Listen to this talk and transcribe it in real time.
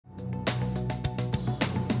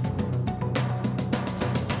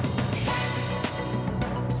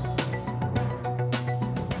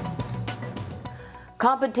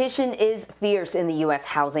Competition is fierce in the U.S.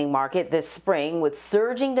 housing market this spring with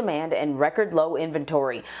surging demand and record low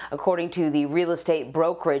inventory. According to the real estate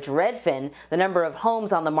brokerage Redfin, the number of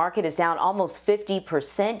homes on the market is down almost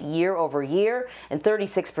 50% year over year, and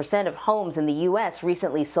 36% of homes in the U.S.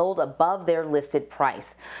 recently sold above their listed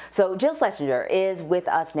price. So Jill Schlesinger is with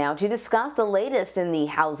us now to discuss the latest in the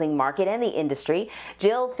housing market and the industry.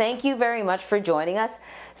 Jill, thank you very much for joining us.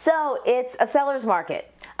 So it's a seller's market.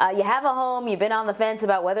 You have a home, you've been on the fence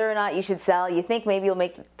about whether or not you should sell, you think maybe you'll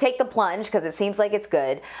take the plunge because it seems like it's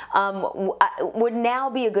good. Would now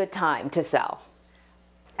be a good time to sell?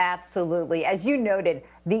 Absolutely. As you noted,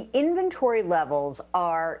 the inventory levels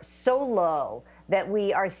are so low that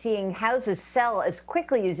we are seeing houses sell as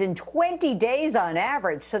quickly as in 20 days on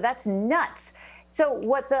average. So that's nuts. So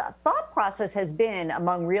what the thought process has been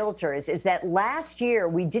among realtors is that last year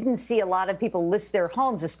we didn't see a lot of people list their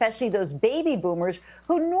homes, especially those baby boomers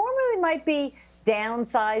who normally might be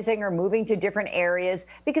downsizing or moving to different areas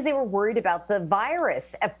because they were worried about the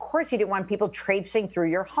virus. Of course, you didn't want people traipsing through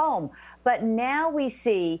your home. But now we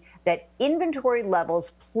see that inventory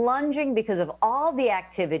levels plunging because of all the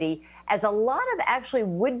activity, as a lot of actually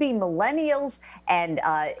would-be millennials and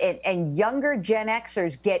younger Gen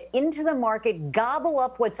Xers get into the market, gobble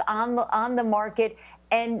up what's on the market,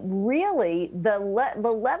 and really the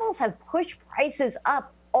levels have pushed prices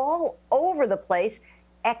up all over the place,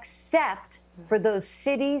 except for those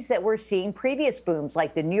cities that we're seeing previous booms,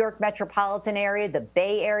 like the New York metropolitan area, the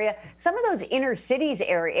Bay Area. Some of those inner cities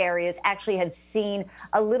areas actually have seen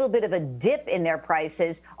a little bit of a dip in their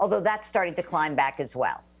prices, although that's starting to climb back as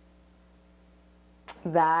well.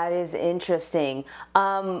 That is interesting.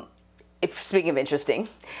 Speaking of interesting,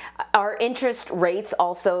 are interest rates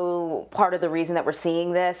also part of the reason that we're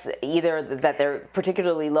seeing this? Either that they're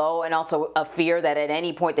particularly low and also a fear that at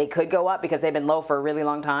any point they could go up because they've been low for a really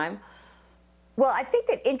long time? Well, I think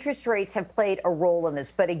that interest rates have played a role in this.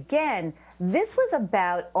 But again, this was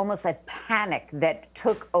about almost a panic that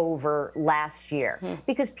took over last year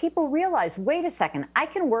because people realized, wait a second, I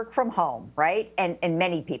can work from home, right? And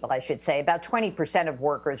many people, I should say, about 20% of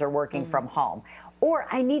workers are working from home. Or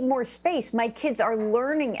I need more space. My kids are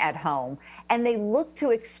learning at home, and they look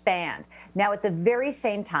to expand. Now, at the very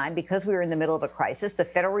same time, because we were in the middle of a crisis, the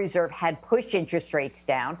Federal Reserve had pushed interest rates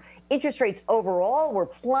down. Interest rates overall were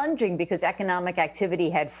plunging because economic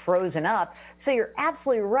activity had frozen up. So you're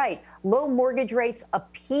absolutely right. Low mortgage rates, a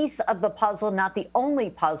piece of the puzzle, not the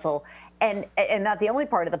only puzzle, and not the only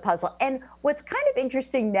part of the puzzle. And what's kind of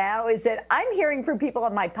interesting now is that I'm hearing from people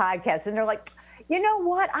on my podcast, and they're like, you know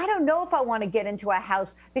what? I don't know if I want to get into a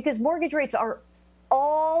house because mortgage rates are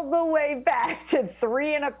all the way back to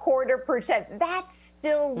 3.25%. That's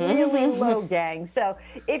still really low, gang. So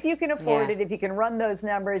if you can afford it, if you can run those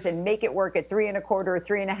numbers and make it work at 3.25 or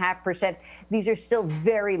 3.5%, these are still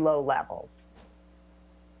very low levels.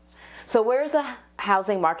 So where's the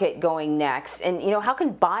housing market going next? And, how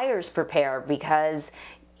can buyers prepare? Because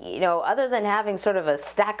other than having sort of a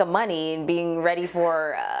stack of money and being ready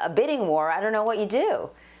for a bidding war, I don't know what you do.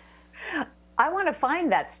 I want to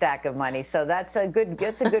find that stack of money, so that's a good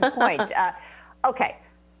point. Okay,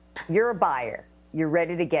 you're a buyer. You're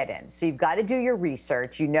ready to get in. So you've got to do your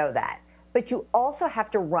research. You know that. But you also have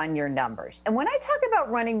to run your numbers. And when I talk about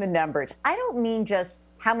running the numbers, I don't mean just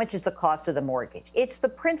how much is the cost of the mortgage. It's the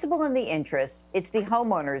principal and the interest. It's the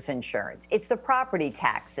homeowner's insurance. It's the property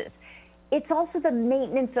taxes. It's also the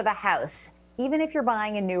maintenance of a house. Even if you're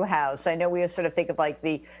buying a new house, I know we sort of think of like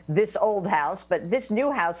this old house, but this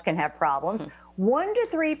new house can have problems. 1 to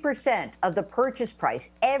 3% of the purchase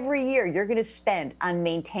price every year you're going to spend on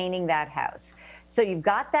maintaining that house. So you've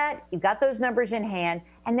got that, you've got those numbers in hand,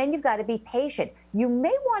 and then you've got to be patient. You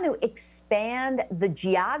may want to expand the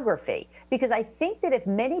geography because I think that if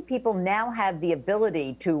many people now have the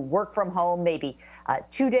ability to work from home maybe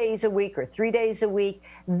 2 days a week or 3 days a week,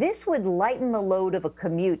 this would lighten the load of a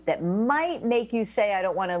commute that might make you say, I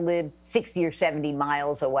don't want to live 60 or 70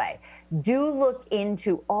 miles away. Do look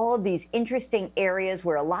into all of these interesting areas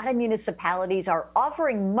where a lot of municipalities are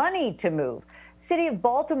offering money to move. City of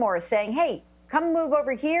Baltimore is saying, hey, come move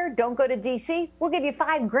over here. Don't go to D.C. We'll give you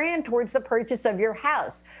 $5 grand towards the purchase of your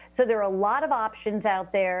house. So there are a lot of options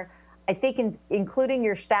out there. I think including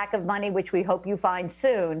your stack of money, which we hope you find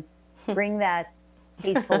soon, bring that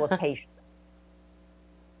case full of patience.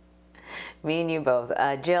 Me and you both.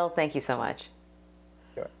 Jill, thank you so much.